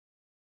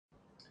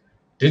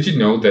Did you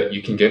know that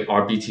you can get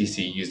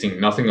RBTC using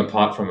nothing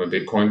apart from a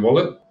Bitcoin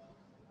wallet?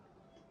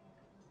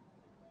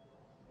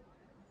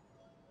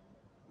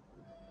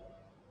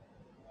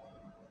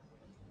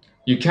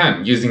 You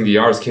can using the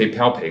RSK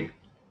Powpeg.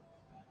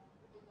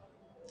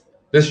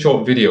 This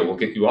short video will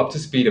get you up to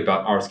speed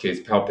about RSK's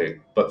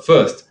Powpeg, but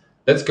first,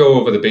 let's go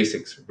over the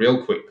basics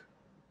real quick.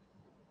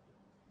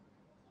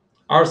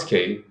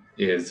 RSK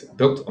is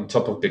built on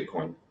top of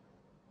Bitcoin.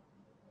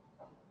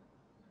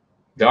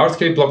 The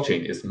RSK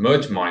blockchain is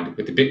merge mined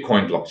with the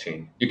Bitcoin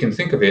blockchain. You can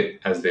think of it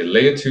as the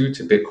layer 2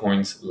 to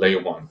Bitcoin's layer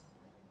 1.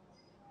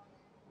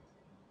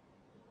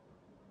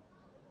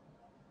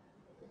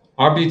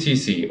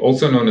 RBTC,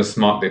 also known as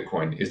Smart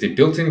Bitcoin, is the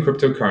built-in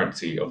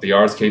cryptocurrency of the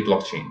RSK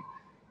blockchain.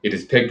 It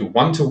is pegged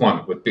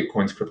 1-to-1 with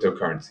Bitcoin's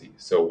cryptocurrency,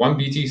 so 1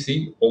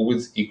 BTC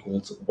always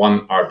equals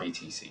 1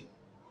 RBTC.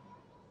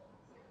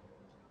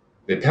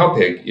 The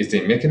Powpeg is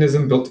a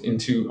mechanism built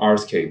into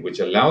RSK which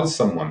allows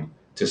someone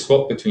to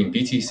swap between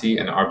BTC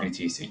and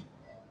RBTC.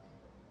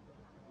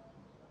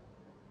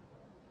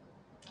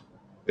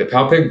 The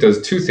Powpeg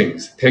does two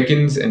things,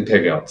 peg-ins and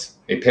peg-outs.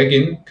 A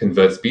peg-in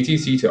converts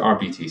BTC to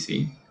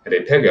RBTC, and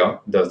a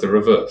peg-out does the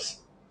reverse.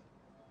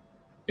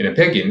 In a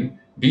peg-in,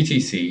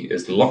 BTC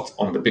is locked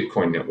on the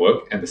Bitcoin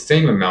network and the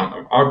same amount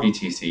of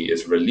RBTC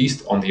is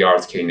released on the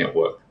RSK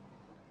network.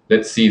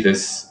 Let's see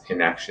this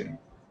in action.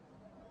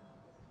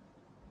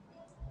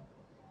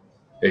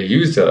 A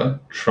user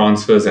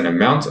transfers an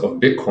amount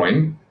of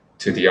Bitcoin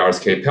to the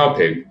RSK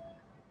Powpeg,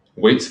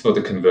 waits for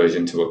the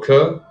conversion to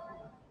occur,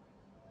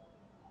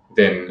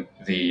 then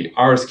the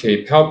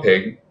RSK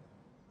Powpeg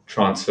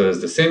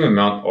transfers the same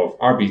amount of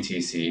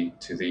RBTC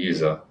to the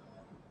user.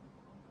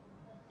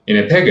 In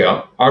a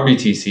peg-out,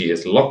 RBTC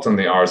is locked on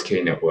the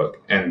RSK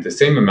network and the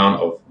same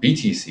amount of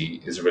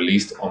BTC is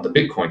released on the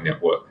Bitcoin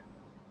network.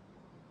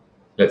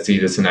 Let's see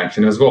this in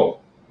action as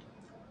well.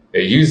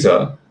 A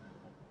user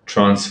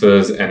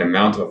transfers an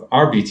amount of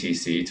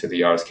RBTC to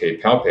the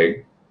RSK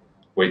Powpeg,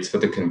 waits for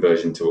the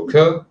conversion to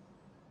occur,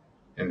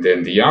 and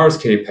then the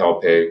RSK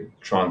Powpeg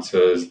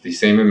transfers the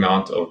same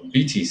amount of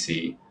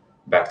BTC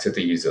back to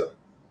the user.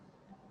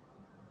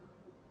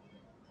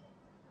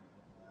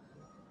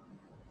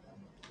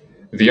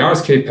 The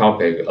RSK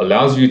Powpeg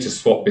allows you to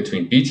swap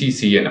between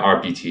BTC and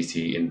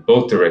RBTC in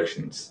both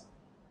directions.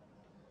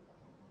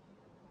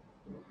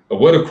 A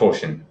word of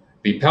caution,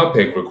 the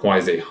Powpeg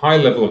requires a high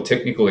level of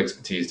technical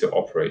expertise to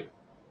operate.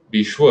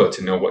 Be sure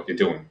to know what you're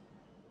doing.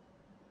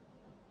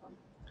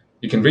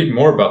 You can read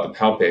more about the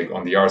Powpeg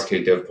on the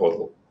RSK Dev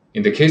portal.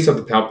 In the case of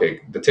the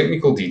Powpeg, the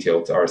technical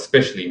details are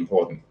especially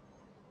important.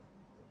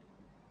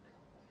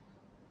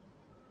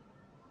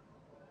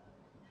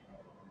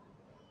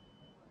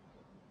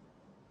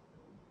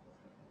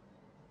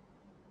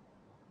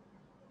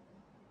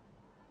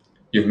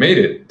 You've made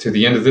it to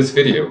the end of this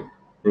video.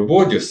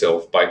 Reward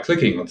yourself by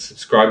clicking on the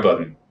subscribe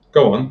button.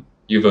 Go on,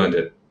 you've earned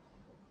it.